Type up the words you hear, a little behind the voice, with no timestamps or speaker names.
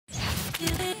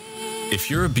If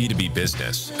you're a B2B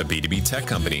business, a B2B tech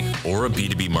company, or a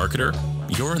B2B marketer,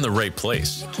 you're in the right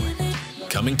place.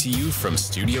 Coming to you from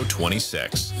Studio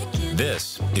 26,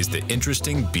 this is the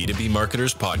Interesting B2B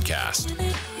Marketers podcast,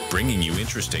 bringing you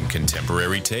interesting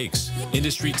contemporary takes,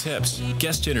 industry tips,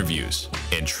 guest interviews,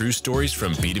 and true stories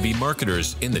from B2B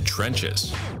marketers in the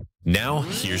trenches. Now,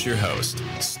 here's your host,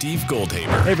 Steve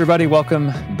Goldhaber. Hey, everybody.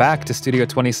 Welcome back to Studio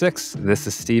 26. This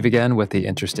is Steve again with the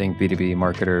Interesting B2B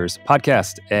Marketers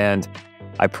podcast. And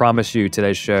I promise you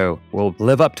today's show will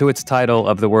live up to its title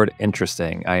of the word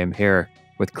interesting. I am here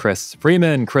with Chris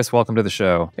Freeman. Chris, welcome to the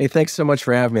show. Hey, thanks so much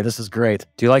for having me. This is great.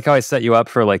 Do you like how I set you up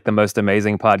for like the most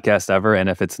amazing podcast ever? And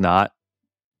if it's not,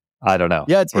 I don't know.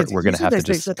 Yeah, we're going to have to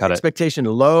just cut it. Expectation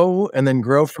low and then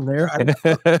grow from there.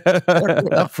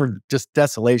 Up for just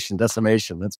decimation. That's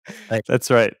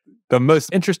right. The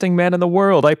most interesting man in the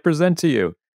world, I present to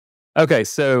you. Okay,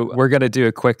 so we're going to do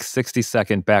a quick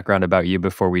 60-second background about you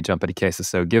before we jump into cases.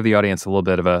 So give the audience a little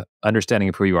bit of a understanding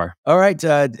of who you are. All right,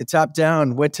 top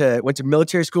down. Went to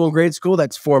military school and grade school.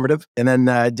 That's formative. And then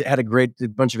had a great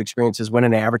bunch of experiences. Went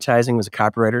into advertising, was a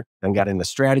copywriter. Then got into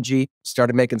strategy.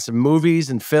 Started making some movies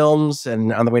and films.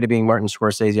 And on the way to being Martin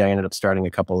Scorsese, I ended up starting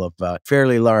a couple of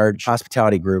fairly large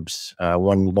hospitality groups.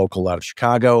 One local out of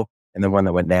Chicago, and then one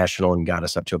that went national and got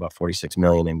us up to about 46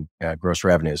 million in gross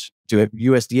revenues. To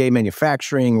USDA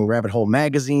manufacturing, Rabbit Hole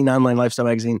magazine, online lifestyle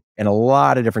magazine, and a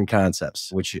lot of different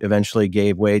concepts, which eventually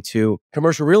gave way to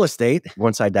commercial real estate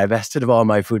once I divested of all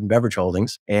my food and beverage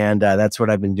holdings. And that's what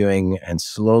I've been doing, and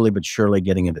slowly but surely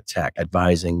getting into tech,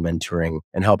 advising, mentoring,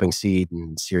 and helping seed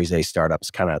and Series A startups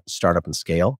kind of start up and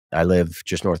scale. I live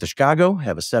just north of Chicago,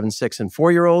 have a 7, 6, and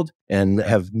 4-year-old, and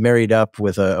have married up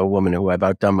with a woman who I've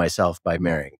outdone myself by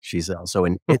marrying. She's also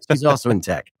in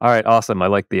tech. All right, awesome. I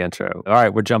like the intro. All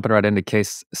right, we're jumping right into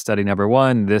case study number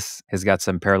 1. This has got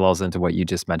some parallels into what you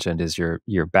just mentioned is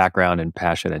your background and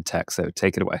passion in tech. So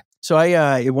take it away. So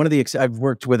I've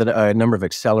worked with a number of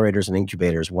accelerators and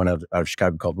incubators. One out of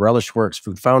Chicago called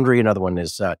RelishWorks, Foundry. Another one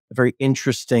is a very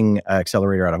interesting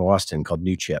accelerator out of Austin called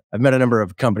New Chip. I've met a number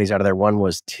of companies out of there. One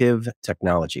was TIV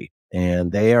Technology.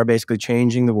 And they are basically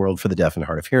changing the world for the deaf and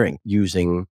hard of hearing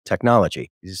using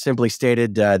technology. Simply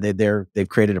stated, they've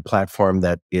created a platform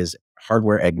that is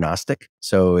hardware agnostic.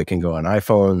 So it can go on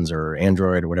iPhones or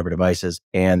Android or whatever devices.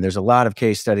 And there's a lot of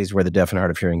case studies where the deaf and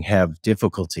hard of hearing have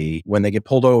difficulty when they get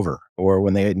pulled over or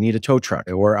when they need a tow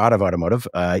truck or out of automotive,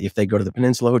 if they go to the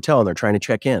Peninsula Hotel and they're trying to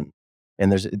check in.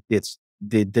 And it's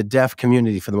the deaf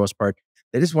community for the most part.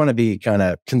 They just want to be kind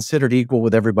of considered equal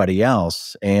with everybody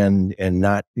else and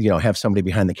not, have somebody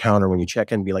behind the counter when you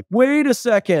check in and be like, wait a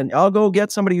second, I'll go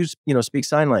get somebody who's, speaks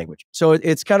sign language. So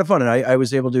it's kind of fun. And I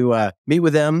was able to meet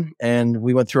with them, and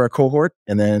we went through our cohort,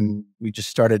 and then we just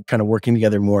started kind of working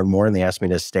together more and more. And they asked me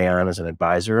to stay on as an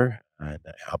advisor,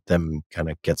 help them kind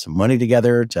of get some money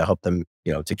together to help them,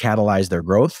 to catalyze their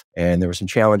growth. And there were some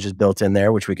challenges built in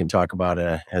there, which we can talk about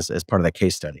as part of that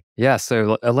case study. Yeah.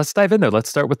 So let's dive in there. Let's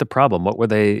start with the problem. What were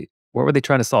they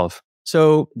trying to solve?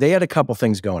 So they had a couple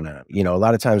things going on. A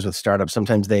lot of times with startups,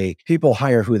 sometimes people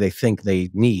hire who they think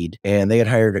they need, and they had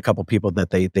hired a couple people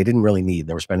that they didn't really need.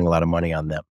 They were spending a lot of money on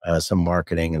them, some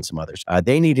marketing and some others.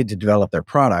 They needed to develop their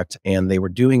product, and they were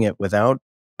doing it without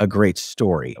a great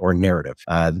story or narrative.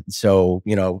 So,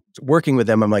 working with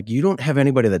them, I'm like, you don't have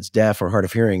anybody that's deaf or hard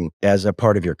of hearing as a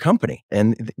part of your company.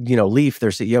 And, Leaf,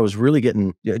 their CEO, was really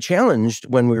getting challenged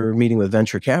when we were meeting with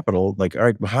venture capital. Like, all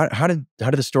right, how did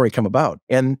the story come about?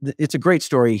 And it's a great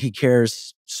story. He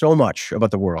cares so much about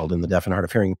the world and the deaf and hard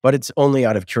of hearing, but it's only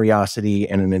out of curiosity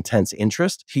and an intense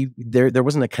interest. There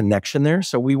wasn't a connection there.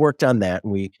 So we worked on that,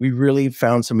 and we really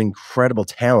found some incredible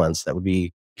talents that would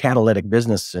be catalytic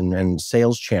business and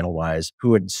sales channel wise,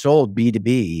 who had sold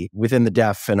B2B within the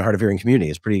deaf and hard of hearing community.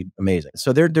 Is pretty amazing.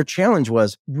 So their challenge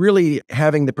was really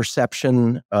having the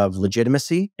perception of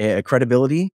legitimacy,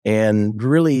 credibility, and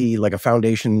really like a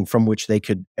foundation from which they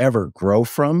could ever grow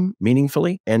from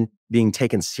meaningfully, and being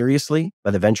taken seriously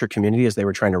by the venture community as they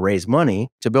were trying to raise money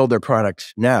to build their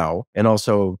product now and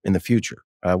also in the future.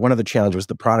 One of the challenges was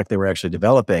the product they were actually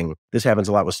developing. This happens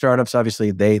a lot with startups.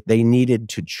 Obviously, they needed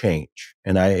to change.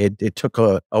 And it took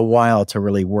a while to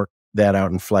really work that out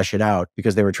and flesh it out,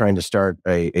 because they were trying to start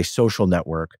a social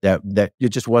network that it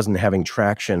just wasn't having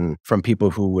traction from people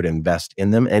who would invest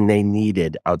in them, and they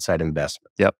needed outside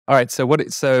investment. Yep. All right. So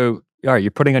all right,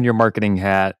 you're putting on your marketing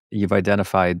hat. You've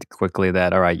identified quickly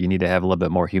that, all right, you need to have a little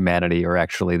bit more humanity, or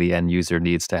actually the end user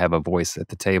needs to have a voice at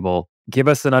the table. Give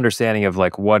us an understanding of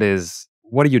like, what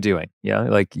are you doing? Yeah.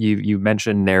 Like you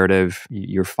mentioned narrative,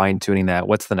 you're fine tuning that.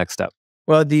 What's the next step?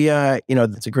 Well,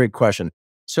 that's a great question.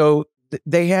 So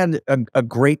they had a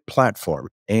great platform,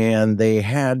 and they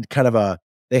had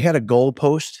they had a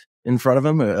goalpost in front of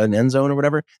them, an end zone or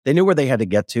whatever. They knew where they had to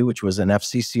get to, which was an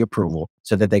FCC approval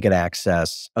so that they could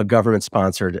access a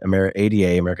government-sponsored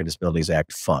ADA, American Disabilities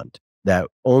Act fund that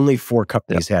only 4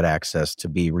 companies had access to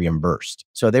be reimbursed.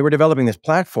 So they were developing this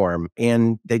platform,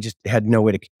 and they just had no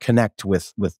way to connect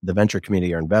with the venture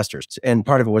community or investors. And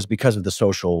part of it was because of the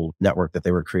social network that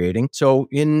they were creating. So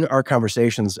in our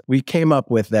conversations, we came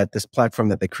up with that this platform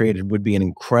that they created would be an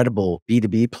incredible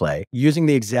B2B play using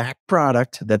the exact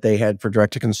product that they had for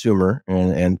direct to consumer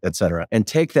and et cetera, and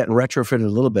take that and retrofit it a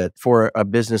little bit for a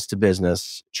business to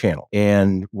business channel.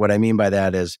 And what I mean by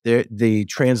that is the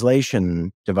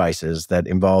translation devices that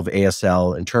involve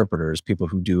ASL interpreters, people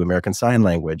who do American Sign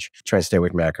Language, trying to stay away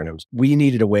from acronyms. We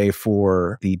needed a way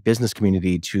for the business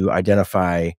community to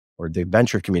identify, or the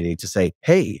venture community to say,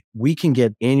 hey, we can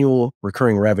get annual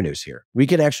recurring revenues here. We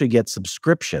can actually get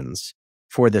subscriptions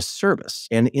for this service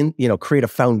and create a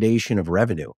foundation of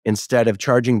revenue instead of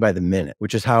charging by the minute,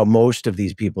 which is how most of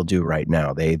these people do right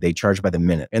now. They charge by the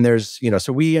minute. And there's,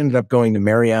 so we ended up going to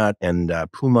Marriott and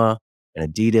Puma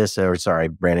and Adidas,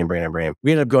 branding.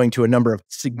 We ended up going to a number of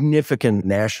significant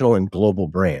national and global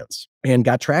brands and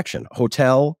got traction.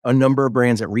 Hotel, a number of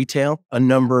brands at retail, a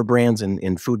number of brands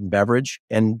in food and beverage.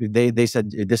 And they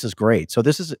said, this is great. So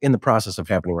this is in the process of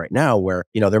happening right now where,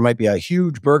 there might be a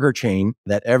huge burger chain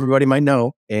that everybody might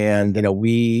know. And,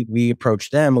 we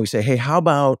approach them and we say, hey, how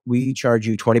about we charge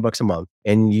you $20 a month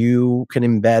and you can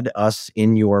embed us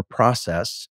in your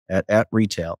process at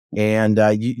retail. And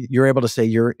you're able to say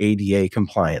you're ADA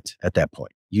compliant at that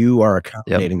point. You are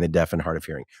accommodating the deaf and hard of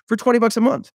hearing for $20 a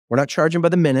month. We're not charging by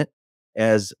the minute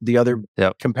as the other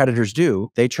competitors do.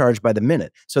 They charge by the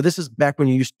minute. So this is back when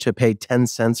you used to pay 10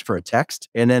 cents for a text.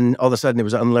 And then all of a sudden there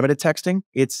was unlimited texting.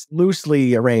 It's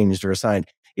loosely arranged or assigned.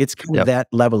 It's kind of that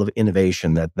level of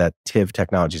innovation that TIV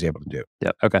technology is able to do.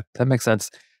 Yeah. Okay. That makes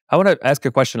sense. I want to ask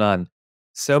a question on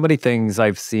so many things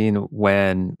I've seen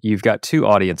when you've got 2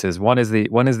 audiences. One is the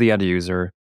end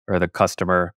user or the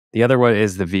customer. The other one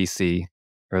is the VC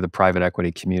or the private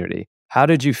equity community. How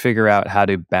did you figure out how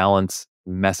to balance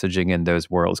messaging in those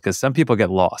worlds? Because some people get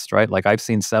lost, right? Like I've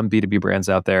seen some B2B brands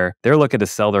out there, they're looking to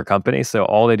sell their company. So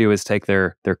all they do is take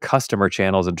their customer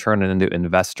channels and turn it into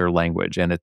investor language.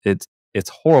 And it's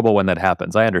horrible when that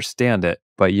happens. I understand it,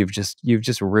 but you've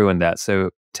just ruined that.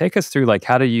 So take us through,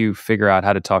 how do you figure out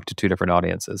how to talk to 2 different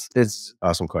audiences? It's an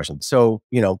awesome question. So,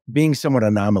 being somewhat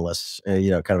anomalous,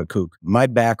 kind of a kook, my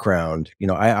background,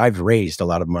 I've raised a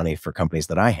lot of money for companies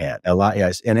that I had a lot.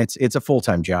 Yes. And it's a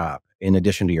full-time job in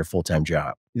addition to your full-time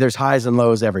job. There's highs and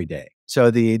lows every day.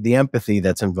 So the empathy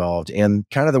that's involved and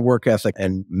kind of the work ethic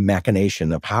and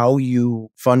machination of how you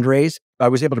fundraise, I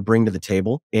was able to bring to the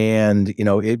table. And,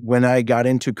 when I got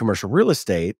into commercial real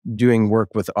estate, doing work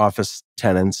with office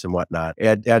tenants and whatnot,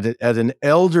 at an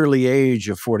elderly age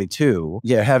of 42,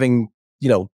 having,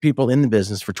 people in the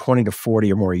business for 20 to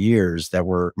 40 or more years that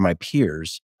were my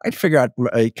peers, I'd figure out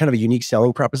a kind of a unique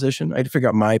selling proposition. I'd figure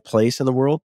out my place in the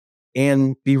world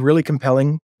and be really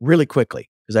compelling really quickly.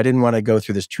 Because I didn't want to go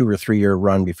through this 2 or 3 year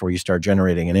run before you start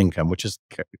generating an income, which is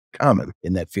common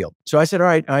in that field. So I said, all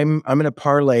right, I'm going to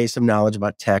parlay some knowledge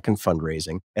about tech and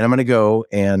fundraising, and I'm going to go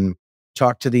and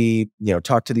talk to these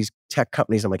tech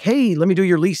companies. I'm like, hey, let me do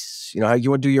your lease. You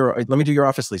want to do let me do your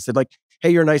office lease. They're like, hey,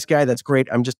 you're a nice guy. That's great.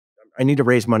 I need to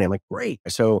raise money. I'm like, great.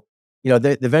 So,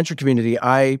 the venture community,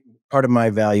 part of my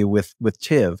value with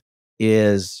TIV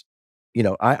is,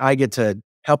 I get to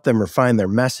help them refine their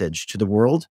message to the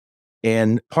world.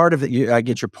 And part of it, I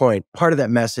get your point. Part of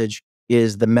that message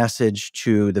is the message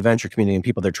to the venture community and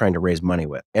people they're trying to raise money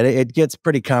with. And it gets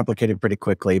pretty complicated pretty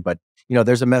quickly, but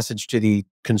there's a message to the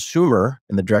consumer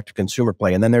and the direct to consumer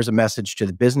play. And then there's a message to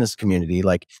the business community,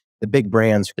 like the big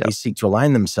brands who they seek to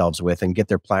align themselves with and get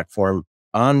their platform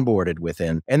onboarded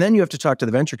within. And then you have to talk to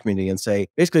the venture community and say,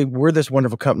 basically, we're this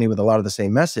wonderful company with a lot of the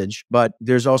same message, but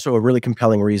there's also a really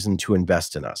compelling reason to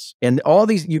invest in us. And all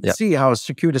these, you can see how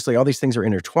circuitously all these things are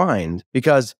intertwined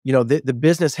because, the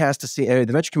business has to see, the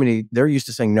venture community, they're used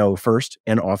to saying no first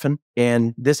and often.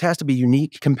 And this has to be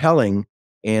unique, compelling,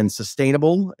 and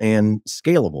sustainable and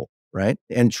scalable, right?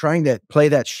 And trying to play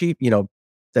that sheet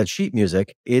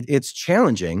music, it's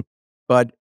challenging,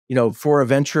 but for a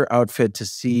venture outfit to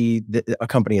see a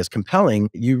company as compelling,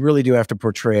 you really do have to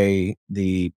portray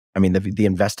the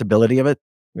investability of it.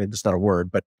 It's not a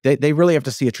word, but they really have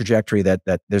to see a trajectory that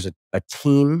there's a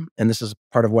team, and this is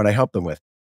part of what I help them with.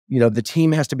 The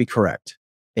team has to be correct.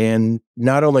 And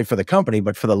not only for the company,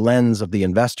 but for the lens of the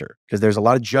investor, because there's a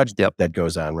lot of judgment that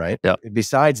goes on, right?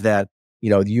 Besides that,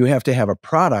 you have to have a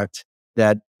product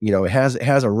that, has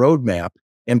a roadmap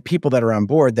and people that are on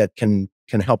board that can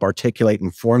help articulate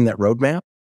and form that roadmap.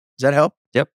 Does that help?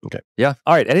 Yep. Okay. Yeah.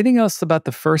 All right. Anything else about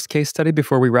the first case study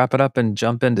before we wrap it up and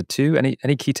jump into two?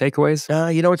 Any key takeaways?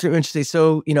 It's interesting.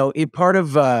 So, part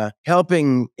of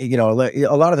helping, a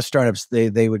lot of the startups,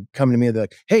 they would come to me and they're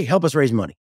like, "Hey, help us raise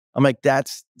money." I'm like,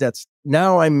 that's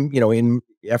now I'm,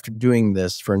 after doing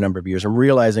this for a number of years, I'm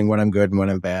realizing what I'm good and what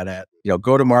I'm bad at.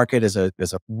 Go to market is a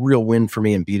real win for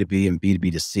me in B2B and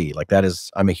B2B2C. Like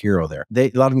I'm a hero there.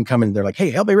 A lot of them come in, they're like, "Hey,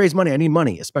 help me raise money. I need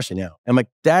money, especially now." I'm like,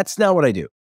 that's not what I do.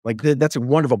 Like that's a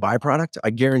wonderful byproduct. I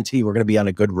guarantee we're going to be on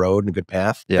a good road and a good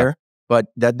path there, but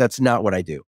that's not what I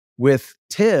do. With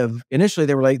TIV, initially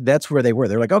they were like, that's where they were.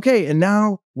 They're like, okay, and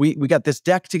now we got this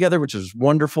deck together, which is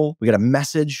wonderful. We got a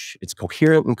message. It's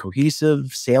coherent and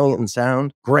cohesive, salient and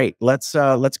sound. Great. Let's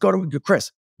go to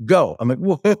Chris. Go. I'm like,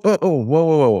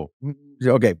 whoa.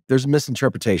 Okay, there's a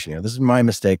misinterpretation here. This is my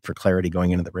mistake for clarity going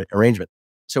into the arrangement.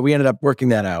 So we ended up working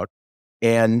that out.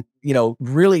 And,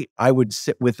 really, I would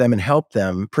sit with them and help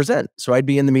them present. So I'd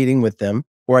be in the meeting with them,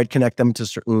 or I'd connect them to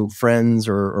certain friends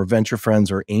or venture friends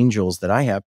or angels that I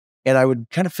have. And I would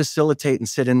kind of facilitate and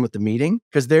sit in with the meeting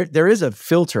because there is a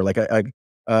filter, like a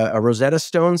Rosetta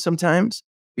Stone sometimes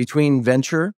between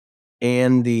venture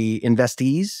and the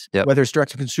investees, whether it's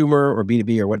direct to consumer or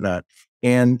B2B or whatnot.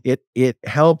 And it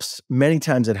helps, many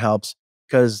times it helps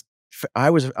because I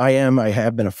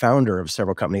have been a founder of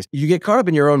several companies. You get caught up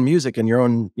in your own music and your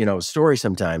own, story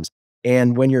sometimes.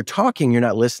 And when you're talking, you're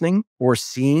not listening or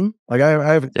seeing. Like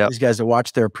I have these guys that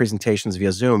watch their presentations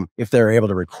via Zoom, if they're able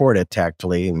to record it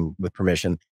tactfully and with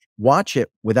permission, watch it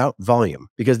without volume,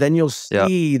 because then you'll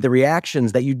see the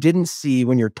reactions that you didn't see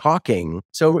when you're talking.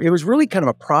 So it was really kind of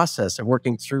a process of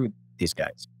working through these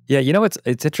guys. Yeah,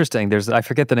 it's interesting. I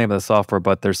forget the name of the software,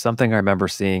 but there's something I remember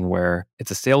seeing where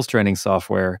it's a sales training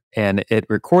software and it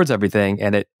records everything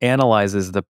and it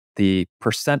analyzes the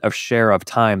percent of share of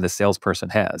time the salesperson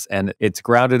has. And it's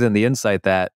grounded in the insight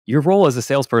that your role as a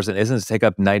salesperson isn't to take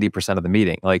up 90% of the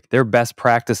meeting. Like their best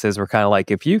practices were kind of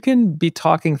like, if you can be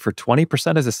talking for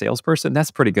 20% as a salesperson,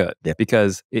 that's pretty good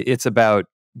because it's about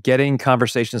getting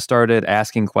conversations started,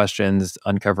 asking questions,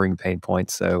 uncovering pain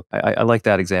points. So I like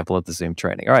that example of the Zoom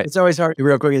training. All right. It's always hard,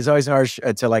 real quick, it's always harsh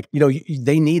to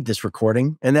they need this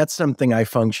recording. And that's something I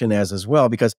function as well,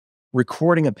 because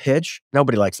recording a pitch,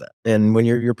 nobody likes that. And when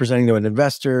you're presenting to an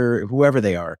investor, whoever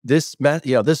they are, this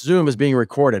Zoom is being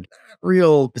recorded.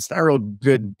 It's not a real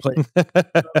good place. You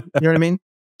know what I mean?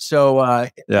 So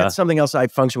that's something else I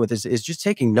function with is just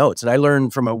taking notes. And I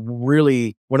learned from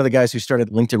one of the guys who started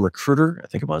LinkedIn Recruiter, I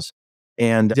think it was,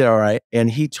 and did all right.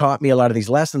 And he taught me a lot of these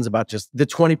lessons about just the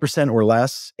 20% or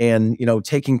less, and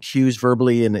taking cues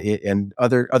verbally and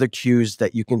other cues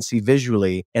that you can see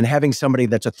visually, and having somebody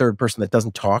that's a third person that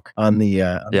doesn't talk on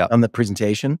the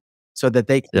presentation, so that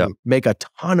they can make a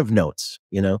ton of notes.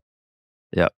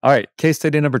 Yeah. All right. Case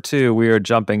study number 2, we are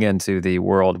jumping into the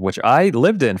world which I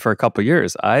lived in for a couple of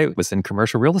years. I was in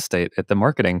commercial real estate at the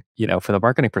marketing, for the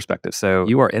marketing perspective. So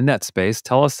you are in that space.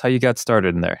 Tell us how you got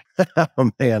started in there.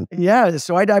 Oh, man. Yeah.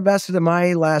 So I divested of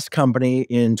my last company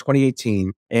in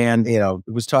 2018 and,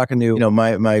 was talking to,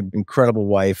 my incredible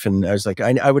wife. And I was like,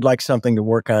 I would like something to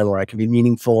work on where I can be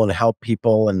meaningful and help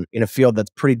people and in a field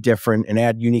that's pretty different and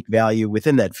add unique value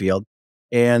within that field.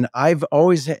 And I've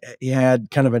always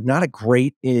had kind of not a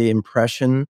great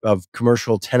impression of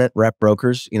commercial tenant rep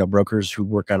brokers, brokers who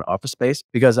work on office space,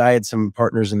 because I had some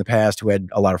partners in the past who had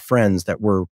a lot of friends that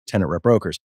were tenant rep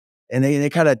brokers. And they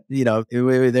kind of, they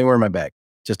were in my bag,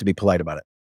 just to be polite about it.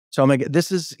 So I'm like,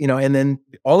 this is, and then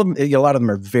all of them, a lot of them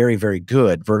are very, very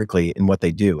good vertically in what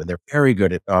they do. And they're very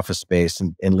good at office space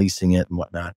and leasing it and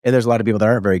whatnot. And there's a lot of people that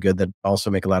aren't very good that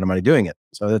also make a lot of money doing it.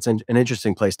 So that's an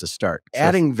interesting place to start. Sure.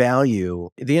 Adding value,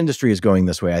 the industry is going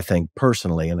this way, I think,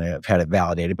 personally, and I've had it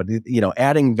validated, but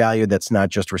adding value that's not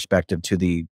just respective to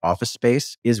the office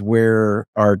space is where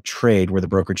where the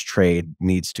brokerage trade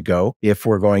needs to go if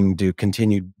we're going to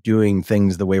continue doing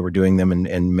things the way we're doing them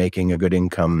and making a good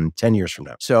income 10 years from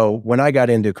now. So when I got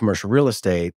into commercial real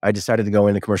estate, I decided to go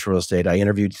into commercial real estate. I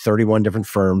interviewed 31 different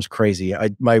firms, crazy.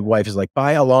 My wife is like,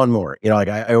 buy a lawnmower. I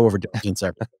overdiligence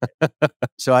everything.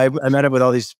 So I met up with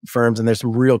all these firms, and there's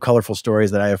some real colorful stories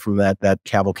that I have from that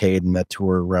cavalcade and that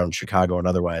tour around Chicago and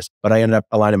otherwise. But I ended up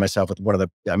aligning myself with one of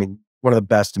the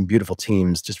best and beautiful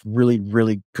teams, just really,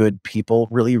 really good people,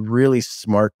 really, really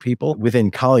smart people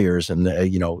within Colliers. And,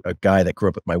 a guy that grew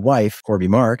up with my wife, Corby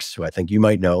Marks, who I think you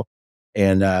might know.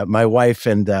 And my wife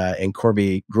and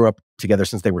Corby grew up together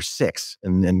since they were 6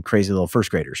 and crazy little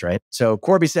first graders, right? So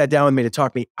Corby sat down with me to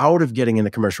talk me out of getting into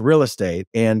commercial real estate.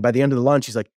 And by the end of the lunch,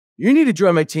 he's like, you need to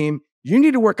join my team. You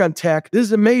need to work on tech. This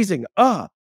is amazing.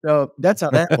 So that's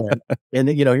how that went. And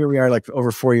here we are like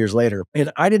over 4 years later.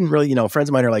 And I didn't really, friends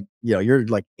of mine are like, you're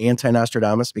like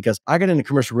anti-Nostradamus, because I got into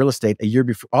commercial real estate a year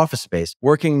before, office space,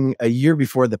 working a year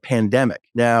before the pandemic.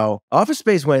 Now, office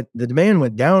space the demand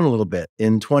went down a little bit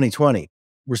in 2020.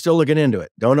 We're still looking into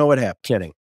it. Don't know what happened.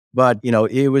 Kidding. But,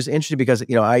 it was interesting because,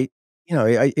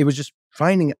 it was just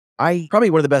finding, probably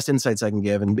one of the best insights I can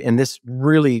give. And this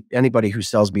really, anybody who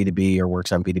sells B2B or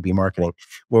works on B2B marketing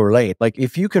will relate. Like,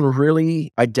 if you can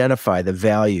really identify the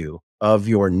value of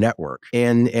your network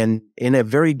and in a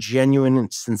very genuine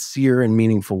and sincere and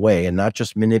meaningful way, and not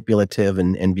just manipulative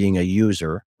and being a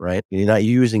user, right? You're not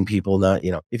using people,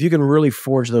 if you can really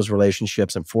forge those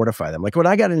relationships and fortify them. Like when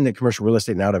I got into commercial real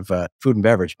estate and out of food and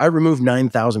beverage, I removed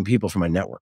 9,000 people from my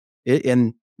network.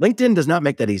 And LinkedIn does not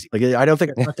make that easy. Like, I don't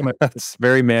think I talked to my It's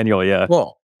very manual, yeah.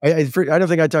 Well, I don't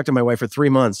think I talked to my wife for 3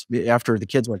 months after the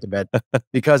kids went to bed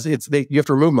because you have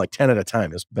to remove them like 10 at a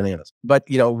time. It's bananas. But,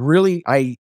 really,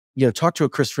 I talked to a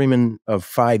Chris Freeman of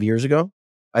 5 years ago.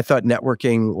 I thought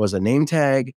networking was a name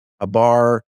tag, a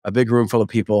bar, a big room full of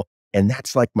people. And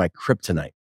that's like my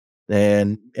kryptonite.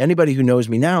 And anybody who knows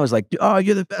me now is like, oh,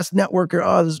 you're the best networker.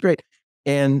 Oh, this is great.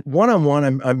 And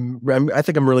one-on-one, I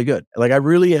think I'm really good. Like, I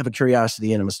really have a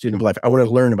curiosity and I'm a student of life. I want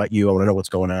to learn about you. I want to know what's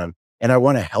going on. And I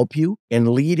want to help you. And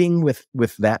leading with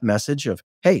that message of,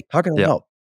 hey, how can I help?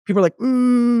 People are like,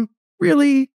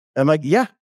 really? I'm like, yeah,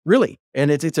 really.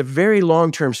 And it's a very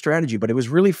long-term strategy, but it was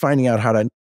really finding out how to,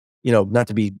 not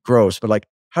to be gross, but like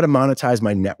how to monetize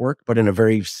my network, but in a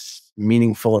very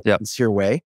meaningful and sincere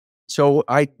way. So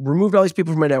I removed all these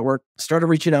people from my network, started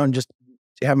reaching out and just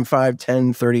having 5,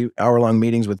 10, 30 hour-long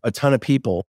meetings with a ton of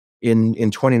people in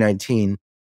 2019,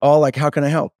 all like, how can I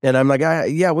help? And I'm like,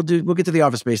 we'll get to the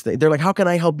office space thing. They're like, how can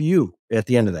I help you at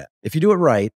the end of that? If you do it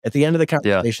right, at the end of the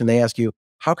conversation, they ask you,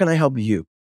 how can I help you?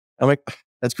 I'm like,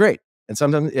 that's great. And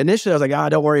sometimes initially I was like,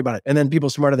 don't worry about it. And then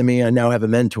people smarter than me, I now have a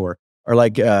mentor, are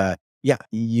like,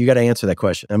 you got to answer that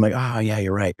question. I'm like, yeah,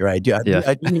 you're right. You're right.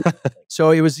 So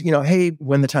it was, hey,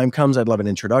 when the time comes, I'd love an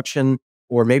introduction.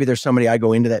 Or maybe there's somebody I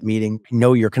go into that meeting,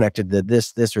 know you're connected to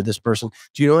this, or this person.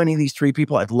 Do you know any of these 3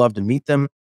 people? I'd love to meet them,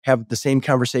 have the same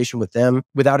conversation with them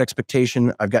without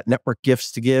expectation. I've got network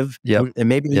gifts to give. And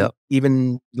maybe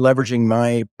even leveraging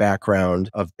my background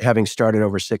of having started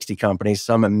over 60 companies,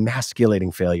 some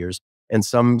emasculating failures and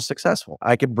some successful.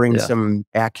 I could bring some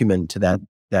acumen to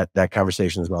that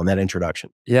conversation as well, and that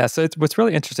introduction. Yeah. So what's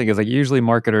really interesting is like usually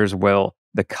marketers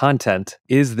the content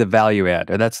is the value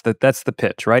add, or that's the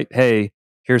pitch, right? Hey,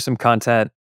 here's some content.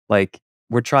 Like,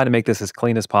 we're trying to make this as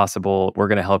clean as possible. We're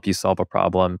going to help you solve a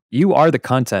problem. You are the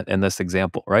content in this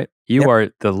example, right? You are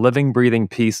the living, breathing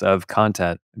piece of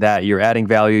content that you're adding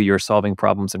value. You're solving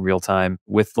problems in real time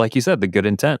with, like you said, the good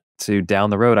intent to down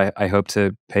the road, I hope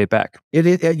to pay it back.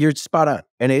 You're spot on.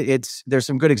 And there's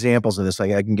some good examples of this.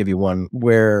 Like, I can give you one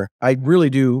where I really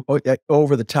do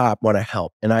over the top want to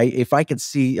help. And if I could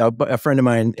see a friend of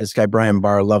mine, this guy, Brian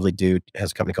Barr, a lovely dude,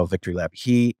 has a company called Victory Lab.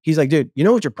 He's like, dude, you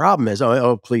know what your problem is?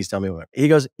 Oh, please tell me what. He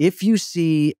goes, if you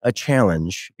see a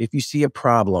challenge, if you see a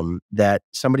problem that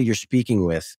somebody you're speaking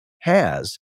with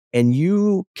has, and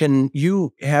you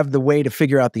have the way to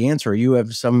figure out the answer, you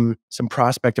have some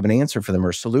prospect of an answer for them or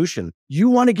a solution, you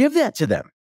want to give that to them.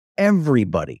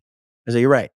 Everybody. I say, you're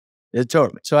right.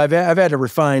 Totally. So I've had to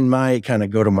refine my kind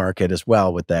of go-to-market as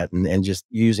well with that, and just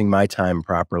using my time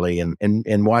properly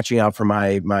and watching out for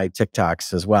my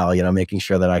TikToks as well, making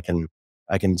sure that I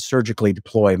can surgically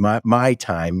deploy my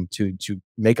time to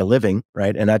make a living,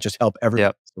 right? And not just help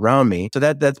everyone around me. So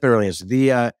that's been really interesting.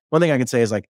 The one thing I can say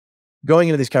is, like, going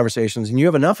into these conversations, and you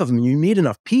have enough of them, you meet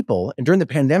enough people. And during the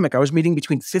pandemic, I was meeting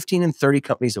between 15 and 30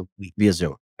 companies a week via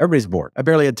Zoom. Everybody's bored. I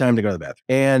barely had time to go to the bathroom.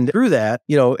 And through that,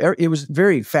 it was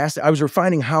very fast. I was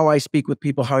refining how I speak with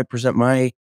people, how I present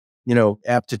my,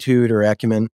 aptitude or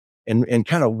acumen, and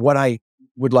kind of what I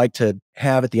would like to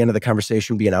have at the end of the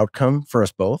conversation be an outcome for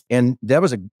us both. And that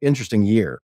was an interesting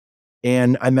year.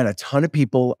 And I met a ton of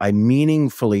people. I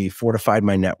meaningfully fortified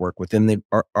my network within the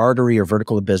artery or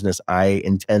vertical of business I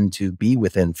intend to be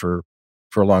within for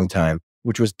a long time,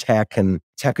 which was tech and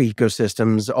tech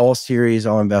ecosystems, all series,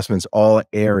 all investments, all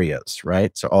areas,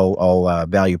 right? So all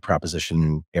value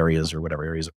proposition areas, or whatever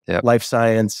areas, life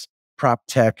science, prop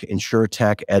tech, insure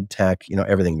tech, ed tech,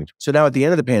 everything. So now at the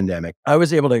end of the pandemic, I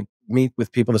was able to meet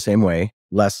with people the same way,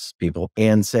 less people,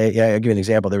 and say, I'll give you an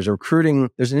example. There's an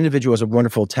individual who has a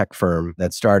wonderful tech firm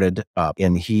that started up,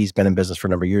 and he's been in business for a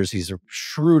number of years. He's a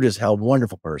shrewd as hell,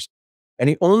 wonderful person. And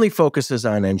he only focuses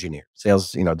on engineers,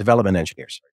 sales, development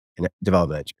engineers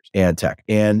and tech.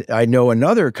 And I know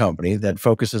another company that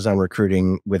focuses on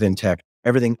recruiting within tech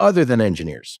everything other than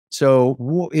engineers.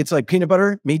 So it's like peanut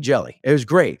butter, meat jelly. It was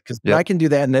great because I can do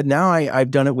that. And then now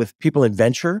I've done it with people in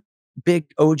venture, big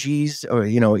OGs, or,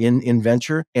 in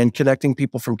venture, and connecting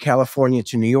people from California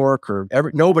to New York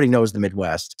nobody knows the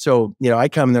Midwest. So, I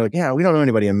come and they're like, yeah, we don't know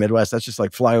anybody in the Midwest. That's just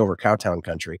like flyover cowtown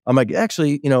country. I'm like,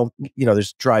 actually,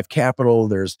 there's Drive Capital,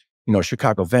 there's,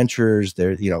 Chicago Ventures,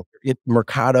 there's,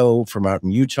 Mercado from out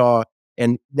in Utah.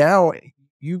 And now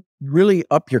you really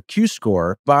up your Q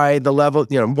score by the level,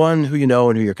 one, who you know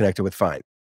and who you're connected with, fine.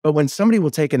 But when somebody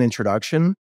will take an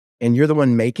introduction and you're the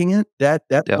one making it, that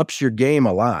ups your game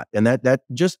a lot. And that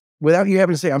just, without you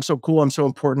having to say, I'm so cool, I'm so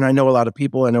important, I know a lot of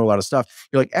people, I know a lot of stuff.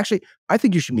 You're like, actually, I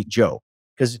think you should meet Joe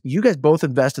because you guys both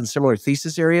invest in similar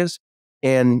thesis areas.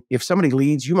 And if somebody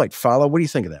leads, you might follow. What do you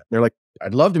think of that? And they're like,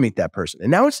 I'd love to meet that person.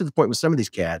 And now it's to the point with some of these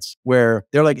cats where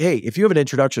they're like, hey, if you have an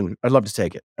introduction, I'd love to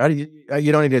take it.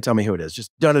 You don't need to tell me who it is.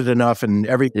 Just done it enough and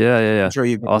Yeah. I'm sure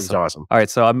you awesome. It's awesome. All right.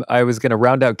 So I was going to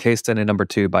round out case study number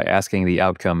 2 by asking the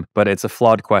outcome, but it's a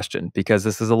flawed question because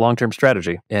this is a long-term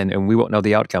strategy and we won't know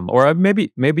the outcome. Or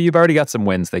maybe you've already got some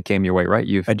wins that came your way, right?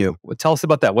 I do. Tell us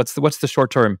about that. What's the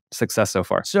short-term success so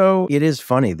far? So it is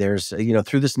funny. There's,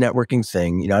 through this networking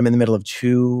thing, I'm in the middle of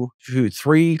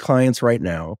 3 clients right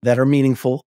now that are meaningful.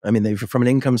 I mean, from an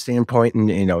income standpoint, and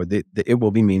it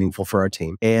will be meaningful for our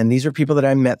team. And these are people that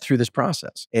I met through this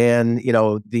process. And a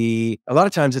lot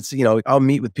of times it's I'll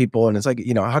meet with people and it's like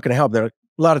how can I help? A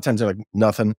lot of times they're like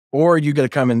nothing. Or you got to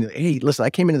come and hey, listen, I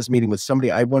came into this meeting with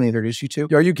somebody I want to introduce you to.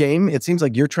 Are you game? It seems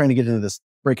like you're trying to get into this,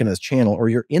 break into this channel, or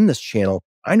you're in this channel.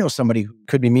 I know somebody who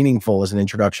could be meaningful as an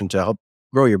introduction to help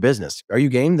grow your business. Are you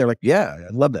game? They're like, yeah,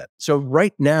 I love that. So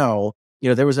right now,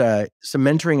 there was some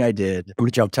mentoring I did. I'm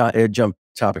going to jump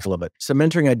topics a little bit. Some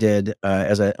mentoring I did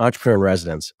as an entrepreneur in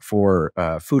residence for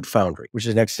Foundry, which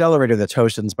is an accelerator that's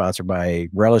hosted and sponsored by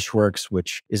RelishWorks,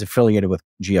 which is affiliated with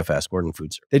GFS, Gordon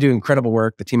Food Service. They do incredible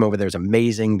work. The team over there is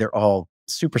amazing. They're all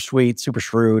super sweet, super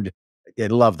shrewd. I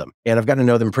love them. And I've gotten to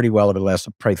know them pretty well over the last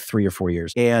probably 3 or 4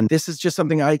 years. And this is just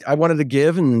something I wanted to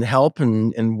give and help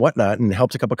and whatnot, and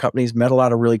helped a couple of companies, met a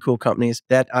lot of really cool companies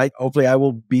that hopefully I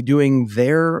will be doing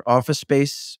their office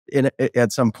space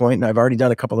at some point. And I've already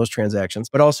done a couple of those transactions,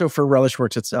 but also for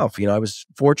RelishWorks itself. I was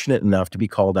fortunate enough to be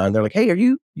called on. They're like, hey, are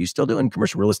you still doing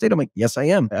commercial real estate? I'm like, yes, I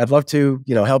am. I'd love to,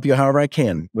 help you however I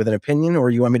can with an opinion, or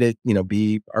you want me to,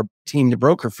 be our team to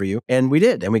broker for you. And we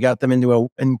did. And we got them into an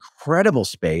incredible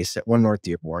space at One North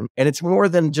Dearborn. And it's more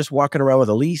than just walking around with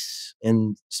a lease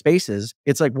and spaces.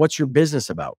 It's like, what's your business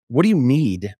about? What do you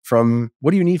need from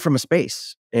a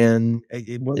space? And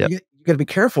you got to be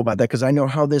careful about that because I know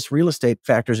how this real estate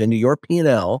factors into your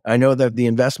P&L. I know that the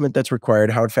investment that's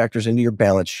required, how it factors into your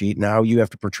balance sheet, and how you have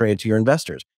to portray it to your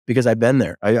investors because I've been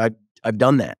there. I've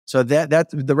done that. So that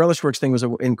the RelishWorks thing was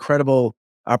an incredible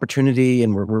opportunity,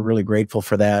 and we're really grateful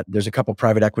for that. There's a couple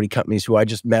private equity companies who I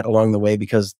just met along the way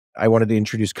because I wanted to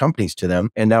introduce companies to them.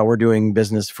 And now we're doing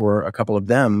business for a couple of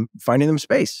them, finding them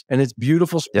space. And it's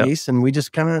beautiful space. And we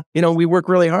just kind of, we work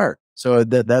really hard. So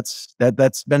that's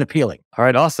been appealing. All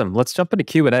right, awesome. Let's jump into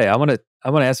Q&A. I want to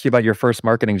ask you about your first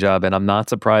marketing job, and I'm not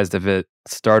surprised if it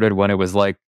started when it was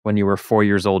like when you were 4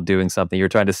 years old doing something. You're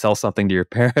trying to sell something to your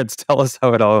parents. Tell us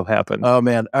how it all happened. Oh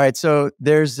man. All right. So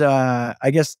there's I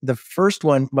guess the first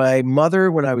one, my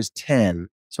mother when I was 10.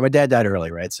 So my dad died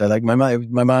early, right? So like my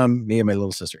mom, me and my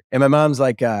little sister. And my mom's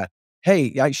like,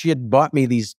 hey, she had bought me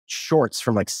these shorts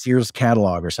from like Sears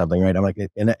catalog or something, right? I'm like,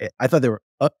 and I thought they were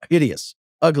hideous,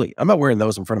 ugly. I'm not wearing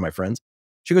those in front of my friends.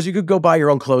 She goes, you could go buy your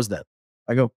own clothes then.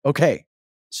 I go, okay.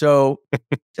 So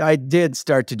I did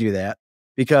start to do that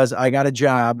because I got a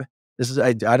job.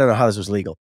 I don't know how this was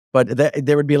legal, but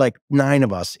there would be like 9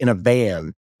 of us in a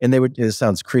van, and this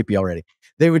sounds creepy already.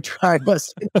 They would drive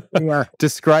us.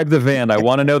 Describe the van. I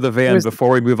want to know the van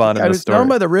before we move on in the story. Down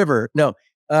by the river. No.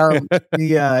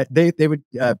 They would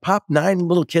pop 9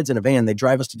 little kids in a van. They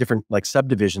drive us to different like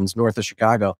subdivisions north of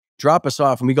Chicago, drop us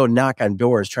off, and we go knock on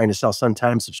doors trying to sell Sun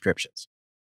Times subscriptions.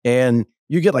 And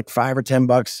you get like $5 or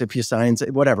 $10 if you sign,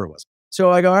 whatever it was.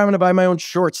 So I go, I'm going to buy my own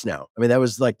shorts now. I mean, that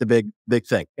was like the big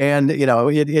thing. And,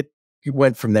 it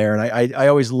went from there. And I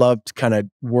always loved kind of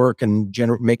work and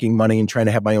making money and trying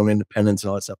to have my own independence and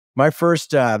all that stuff. My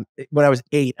first, when I was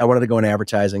 8, I wanted to go in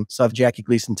advertising. Saw the Jackie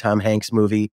Gleason, Tom Hanks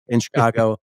movie in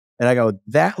Chicago. And I go,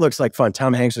 that looks like fun.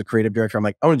 Tom Hanks was creative director. I'm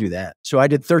like, I want to do that. So I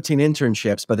did 13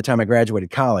 internships by the time I graduated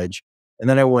college. And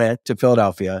then I went to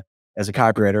Philadelphia as a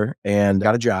copywriter and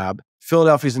got a job.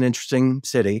 Philadelphia is an interesting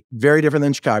city, very different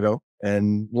than Chicago.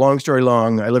 And long story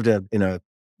long, I lived in a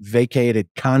vacated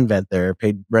convent there,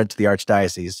 paid rent to the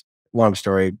archdiocese. Long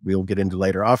story, we'll get into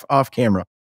later off camera.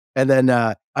 And then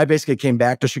I basically came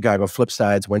back to Chicago, flipped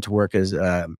sides, went to work as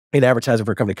an advertiser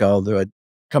for a company called a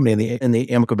company in the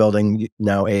Amico building,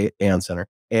 now Aon Center,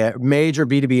 a major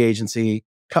B2B agency.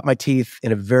 Cut my teeth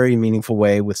in a very meaningful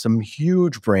way with some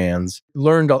huge brands,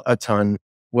 learned a ton,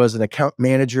 was an account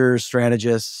manager,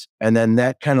 strategist. And then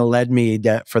that kind of led me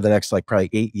for the next probably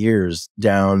 8 years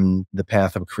down the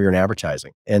path of a career in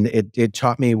advertising. And it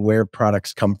taught me where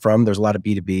products come from. There's a lot of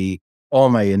B2B. All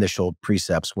my initial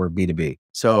precepts were B2B.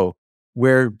 So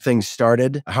where things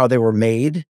started, how they were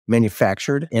made,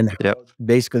 manufactured, and how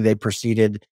basically they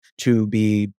proceeded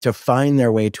to find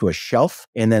their way to a shelf,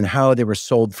 and then how they were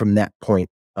sold from that point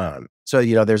on. So,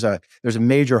 there's a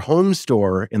major home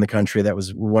store in the country that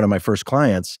was one of my first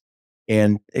clients,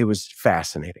 and it was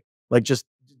fascinating. Just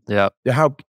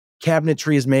how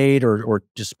cabinetry is made or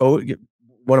dispose.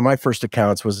 One of my first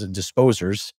accounts was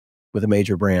disposers with a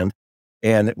major brand,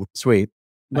 and sweet.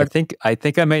 I think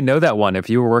I may know that one. If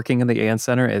you were working in the Aon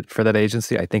Center for that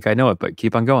agency, I think I know it, but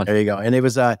keep on going. There you go. And it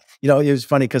was, it was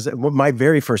funny because my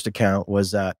very first account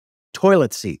was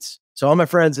toilet seats. So all my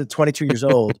friends at 22 years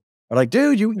old are like,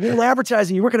 dude, you're in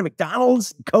advertising, you're working at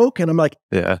McDonald's, Coke? And I'm like,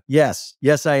 yes,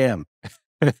 I am.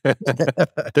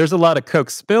 There's a lot of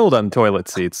Coke spilled on toilet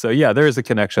seats. So yeah, there is a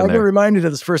connection there. I get reminded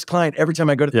of this first client every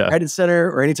time I go to the guidance center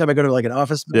or anytime I go to an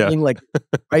office building,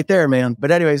 right there, man.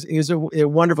 But anyways, it was a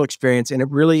wonderful experience. And it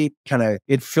really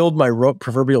it filled my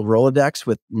proverbial Rolodex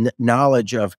with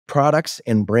knowledge of products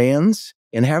and brands,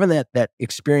 and having that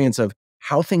experience of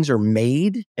how things are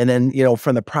made. And then,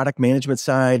 from the product management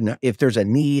side, and if there's a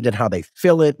need and how they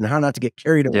fill it and how not to get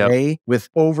carried away with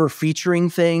over featuring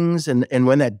things. And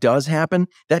when that does happen,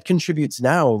 that contributes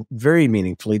now very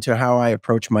meaningfully to how I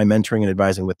approach my mentoring and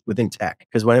advising within tech.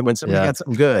 Because when somebody got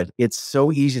something good, it's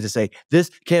so easy to say this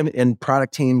can, and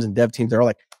product teams and dev teams, they're all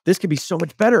like, this could be so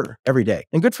much better every day.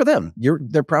 And good for them.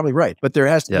 They're probably right. But there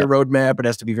has to be a roadmap. It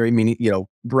has to be very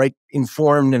bright,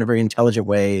 informed in a very intelligent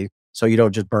way, so you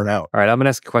don't just burn out. All right, I'm going to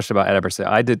ask a question about advertising.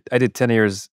 I did 10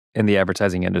 years in the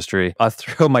advertising industry. I'll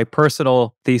throw my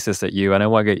personal thesis at you, and I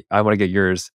want to get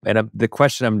yours. And the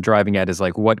question I'm driving at is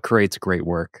what creates great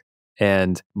work?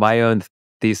 And my own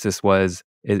thesis was,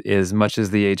 as much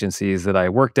as the agencies that I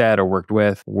worked at or worked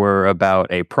with were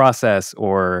about a process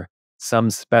or some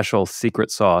special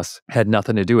secret sauce, had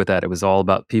nothing to do with that. It was all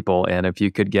about people. And if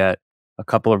you could get a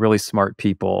couple of really smart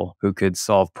people who could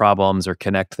solve problems or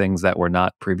connect things that were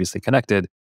not previously connected,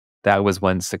 that was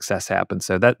when success happened.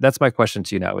 So that's my question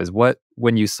to you now is,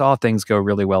 when you saw things go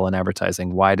really well in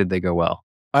advertising, why did they go well?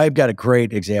 I've got a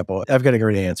great example. I've got a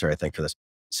great answer, I think, for this.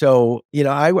 So,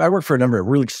 I worked for a number of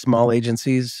really small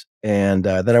agencies, and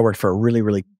then I worked for a really,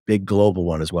 really big global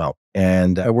one as well.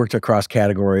 And I worked across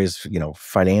categories,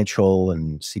 financial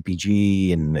and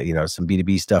CPG and, some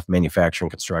B2B stuff, manufacturing,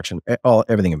 construction,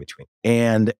 everything in between.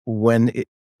 And when it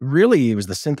was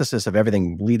the synthesis of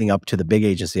everything leading up to the big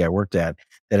agency I worked at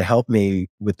that helped me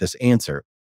with this answer,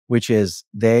 which is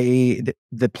the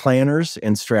planners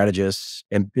and strategists,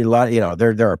 and a lot,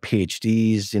 there are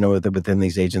PhDs, within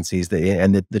these agencies,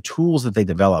 and the tools that they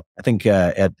develop. I think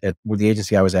at the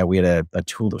agency I was at, we had a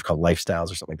tool that was called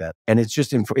Lifestyles or something like that, and it's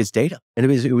just it's data, and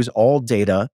it was all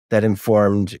data that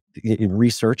informed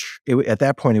research. At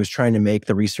that point, it was trying to make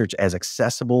the research as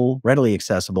accessible, readily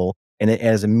accessible, and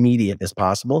as immediate as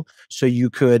possible, so you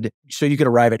could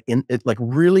arrive at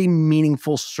really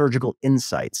meaningful surgical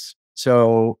insights.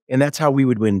 So, and that's how we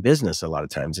would win business a lot of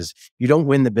times, is you don't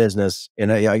win the business.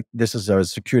 And this is a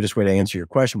circuitous way to answer your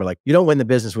question, but you don't win the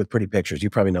business with pretty pictures. You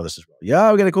probably know this as well.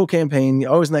 Yeah, we got a cool campaign.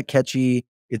 Oh, isn't that catchy?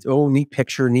 It's neat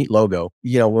picture, neat logo.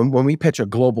 When we pitch a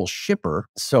global shipper,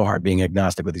 it's so hard being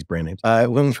agnostic with these brand names.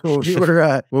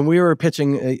 When we were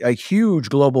pitching a huge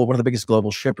global, one of the biggest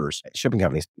global shipping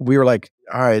companies, we were like,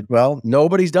 all right, well,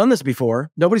 nobody's done this before.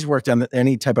 Nobody's worked on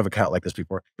any type of account like this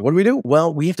before. What do we do?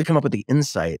 Well, we have to come up with the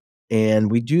insight.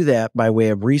 And we do that by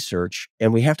way of research.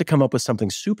 And we have to come up with something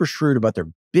super shrewd about their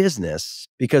business,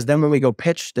 because then when we go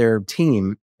pitch their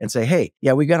team and say, hey,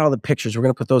 yeah, we got all the pictures, we're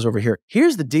going to put those over here.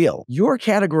 Here's the deal. Your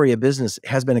category of business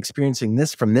has been experiencing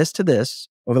this from this to this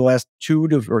over the last 2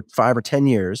 to 5 or 10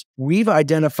 years. We've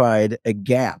identified a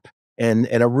gap and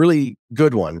a really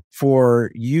good one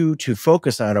for you to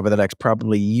focus on over the next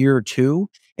probably year or two.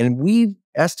 And we've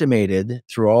estimated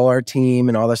through all our team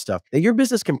and all that stuff that your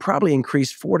business can probably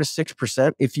increase 4 to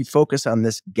 6% if you focus on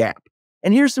this gap.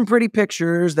 And here's some pretty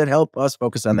pictures that help us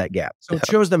focus on that gap. So it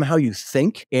shows them how you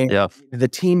think and the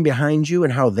team behind you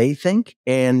and how they think,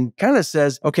 and kind of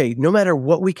says, okay, no matter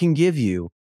what we can give you,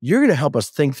 you're going to help us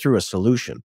think through a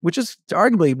solution, which is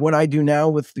arguably what I do now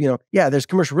with, there's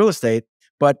commercial real estate,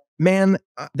 But man,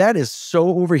 that is so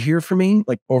over here for me,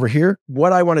 like over here.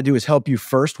 What I want to do is help you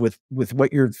first with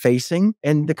what you're facing.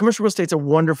 And the commercial real estate's a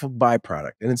wonderful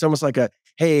byproduct. And it's almost like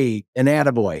hey, an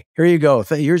attaboy. Here you go.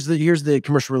 Here's the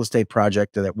commercial real estate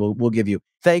project that we'll give you.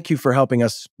 Thank you for helping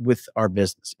us with our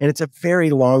business. And it's a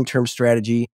very long-term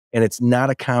strategy, and it's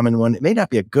not a common one. It may not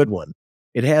be a good one.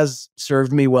 It has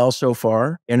served me well so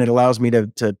far, and it allows me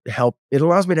to help. It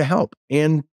allows me to help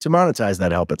and to monetize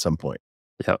that help at some point.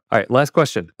 Yeah. All right. Last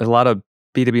question. A lot of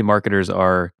B2B marketers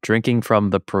are drinking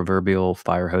from the proverbial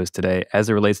fire hose today as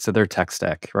it relates to their tech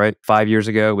stack, right? 5 years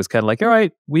ago, it was kind of like, all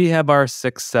right, we have our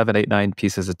 6, 7, 8, 9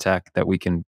 pieces of tech that we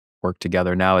can work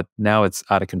together. Now it's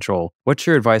out of control. What's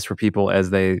your advice for people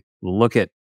as they look at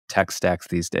tech stacks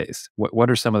these days? What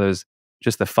are some of those,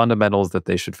 just the fundamentals that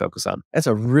they should focus on? That's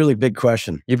a really big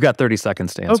question. You've got 30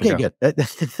 seconds to answer. Okay, good.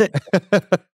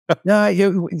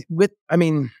 No,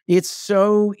 it's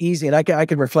so easy. And I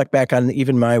can reflect back on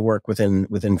even my work within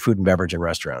food and beverage and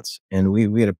restaurants. And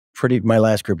we had my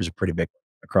last group was a pretty big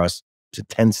across to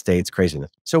 10 states,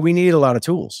 craziness. So we needed a lot of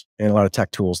tools and a lot of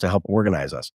tech tools to help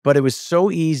organize us. But it was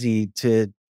so easy to,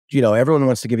 everyone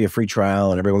wants to give you a free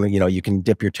trial and everyone, you can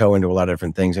dip your toe into a lot of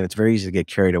different things and it's very easy to get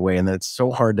carried away. And then it's so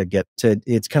hard to get to,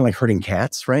 it's kind of like herding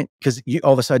cats, right? Because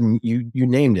all of a sudden you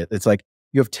named it. It's like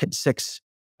you have 6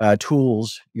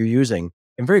 tools you're using,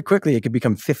 and very quickly it could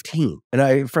become 15.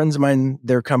 And friends of mine,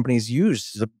 their companies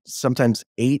use sometimes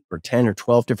 8 or 10 or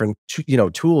 12 different,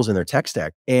 tools in their tech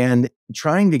stack, and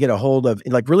trying to get a hold of,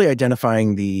 like, really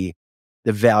identifying the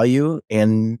value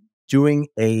and doing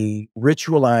a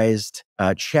ritualized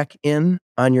check-in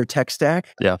on your tech stack.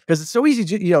 Yeah. Because it's so easy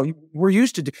to, we're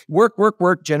used to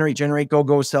work, generate,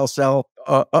 go, sell,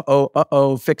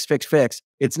 fix.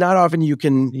 It's not often you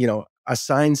can,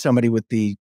 assign somebody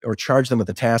or charge them with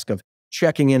the task of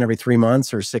checking in every 3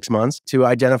 months or 6 months to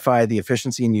identify the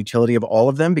efficiency and utility of all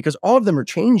of them, because all of them are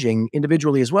changing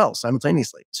individually as well,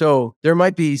 simultaneously. So there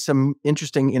might be some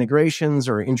interesting integrations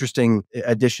or interesting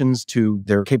additions to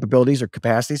their capabilities or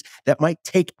capacities that might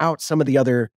take out some of the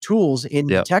other tools in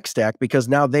the tech stack, because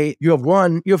now you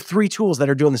have 3 tools that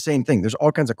are doing the same thing. There's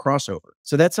all kinds of crossover.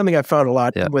 So that's something I found a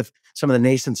lot with some of the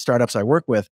nascent startups I work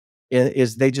with,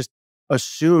 is they just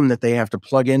assume that they have to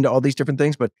plug into all these different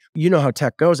things. But you know how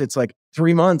tech goes. It's like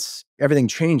 3 months, everything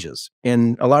changes.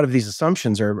 And a lot of these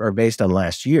assumptions are based on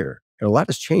last year. And a lot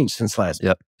has changed since last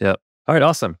year. Yep. All right,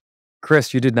 awesome.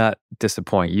 Chris, you did not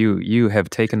disappoint. You have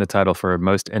taken the title for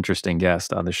most interesting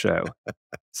guest on the show.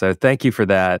 So thank you for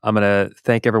that. I'm going to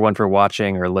thank everyone for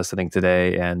watching or listening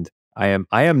today. And I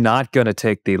am not going to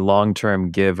take the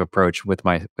long-term give approach with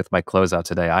my closeout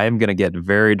today. I am going to get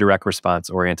very direct response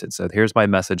oriented. So here's my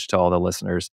message to all the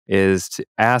listeners, is to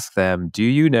ask them, do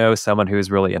you know someone who's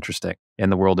really interesting in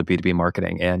the world of B2B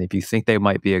marketing? And if you think they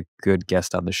might be a good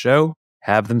guest on the show,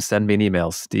 have them send me an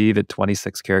email,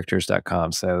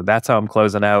 steve@26characters.com. So that's how I'm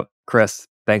closing out. Chris,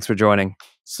 thanks for joining.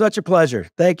 Such a pleasure.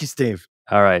 Thank you, Steve.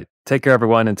 All right. Take care,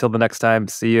 everyone. Until the next time,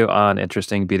 see you on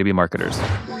Interesting B2B Marketers.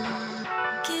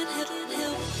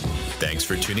 Thanks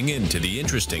for tuning in to the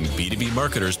Interesting B2B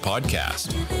Marketers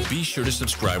podcast. Be sure to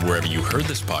subscribe wherever you heard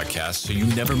this podcast so you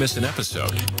never miss an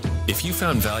episode. If you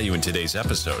found value in today's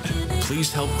episode,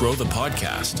 please help grow the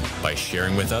podcast by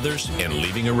sharing with others and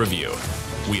leaving a review.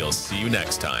 We'll see you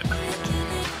next time.